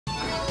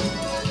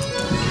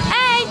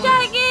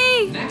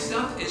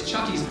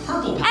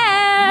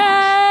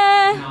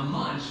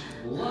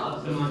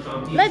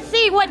Let's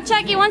see what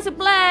Chucky wants to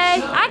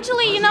play.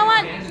 Actually, you know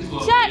what?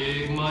 Chuck.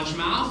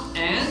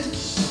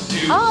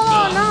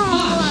 Oh no!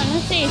 Hold on,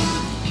 let's see.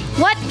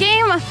 What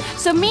game?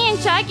 So me and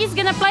Chucky's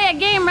gonna play a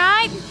game,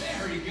 right?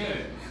 Very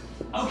good.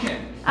 Okay.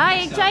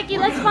 Alright, Chucky,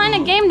 let's find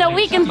a game that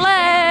we can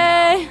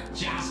play.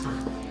 Jasper.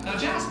 Now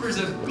Jasper's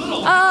a good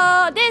old.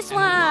 Oh, this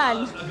one.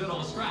 A good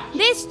old scratch.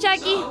 This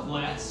Chucky. So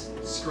let's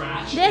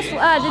scratch. This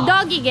the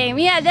doggy game.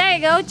 Yeah, there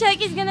you go.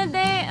 Chucky's gonna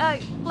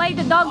play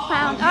the dog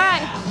pound.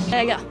 Alright,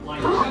 there you go.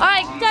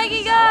 Alright,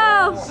 Chucky,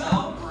 go!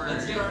 So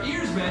let's get our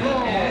ears ready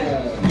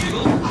and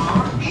wiggle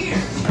our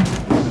ears.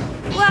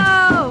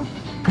 Whoa!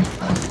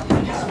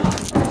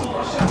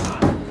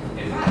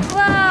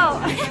 Whoa!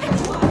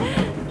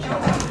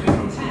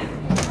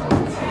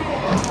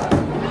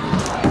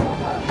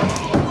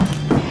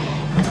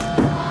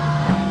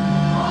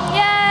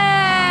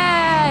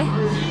 Yay!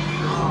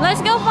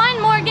 Let's go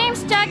find more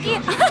games, Chucky.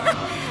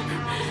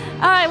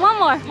 Alright, one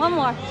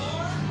more.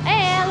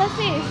 And let's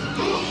see.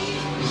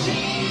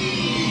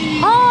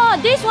 Oh,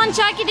 this one,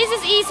 Chucky, this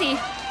is easy.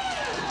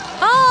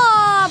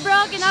 Oh,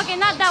 broken. Okay,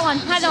 not that one.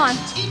 Not that one.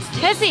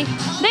 Let's see.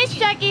 This,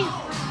 Chucky.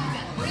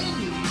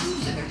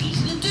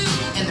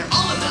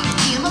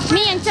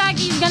 Me and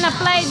Chucky's gonna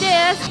play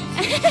this.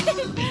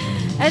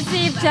 Let's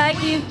see if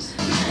Chucky.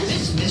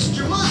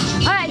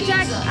 Alright,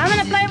 Chuck, I'm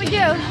gonna play with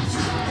you.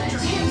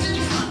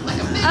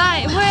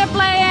 Alright, we're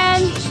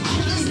playing.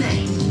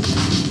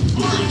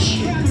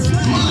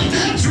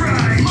 That's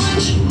right.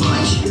 Munch.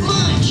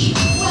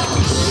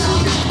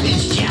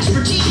 It's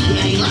Jasper T, and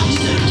he likes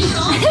to eat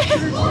all.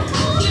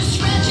 Just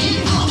scratch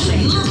it off, so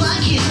you look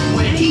like him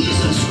when he's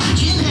a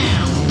scratching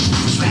hound.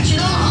 Scratch it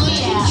off,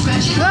 yeah.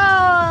 Scratch it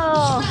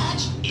off.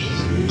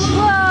 Whoa!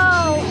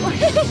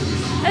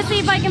 Whoa! Let's see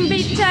if I can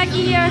beat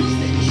Chucky here. 2,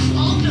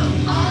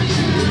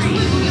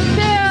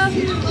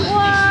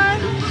 1,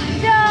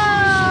 go!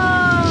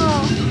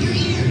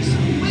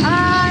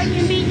 I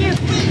can beat you.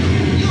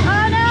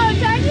 Oh no,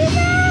 Chucky's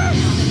there!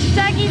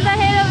 Chucky's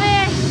ahead of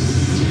it.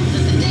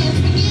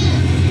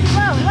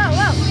 Whoa!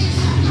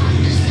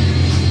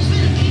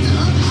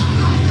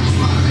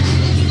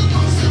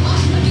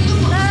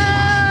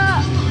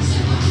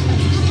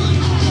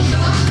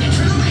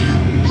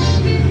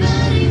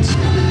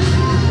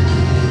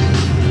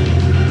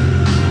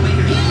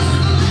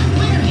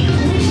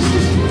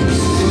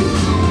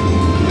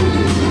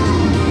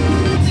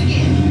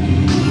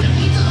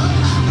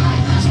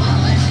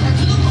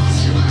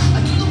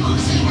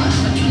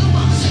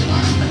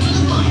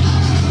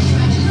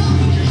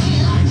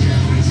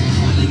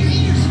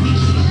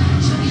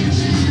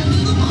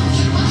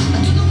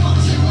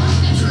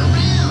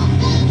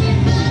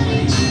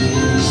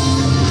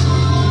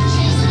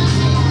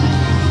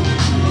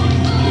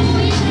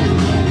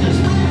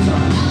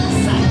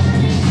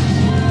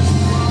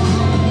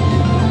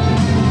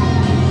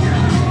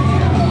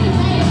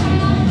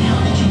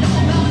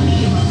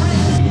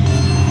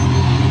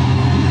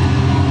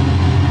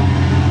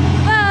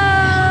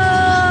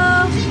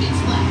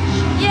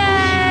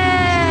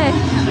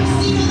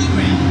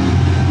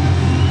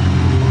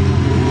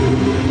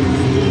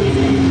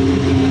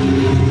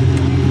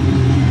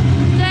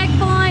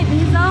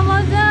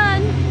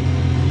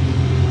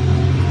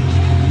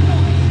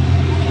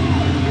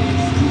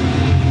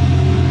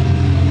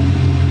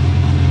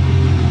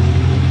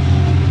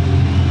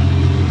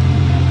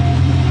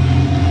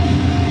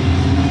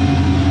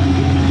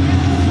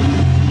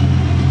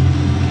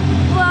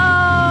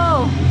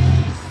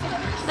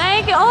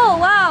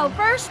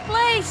 First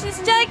place is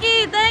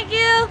Chucky. Thank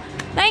you.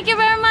 Thank you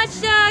very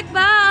much, Chuck.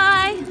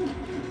 Bye.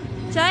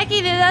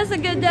 Chucky did us a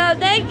good job.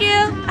 Thank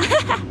you.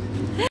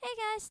 Hey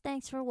guys,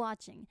 thanks for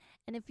watching.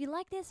 And if you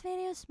like this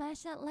video,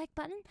 smash that like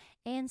button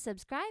and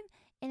subscribe.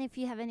 And if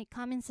you have any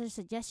comments or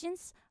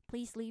suggestions,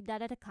 please leave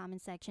that at the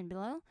comment section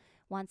below.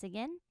 Once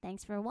again,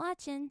 thanks for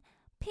watching.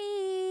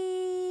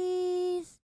 Peace.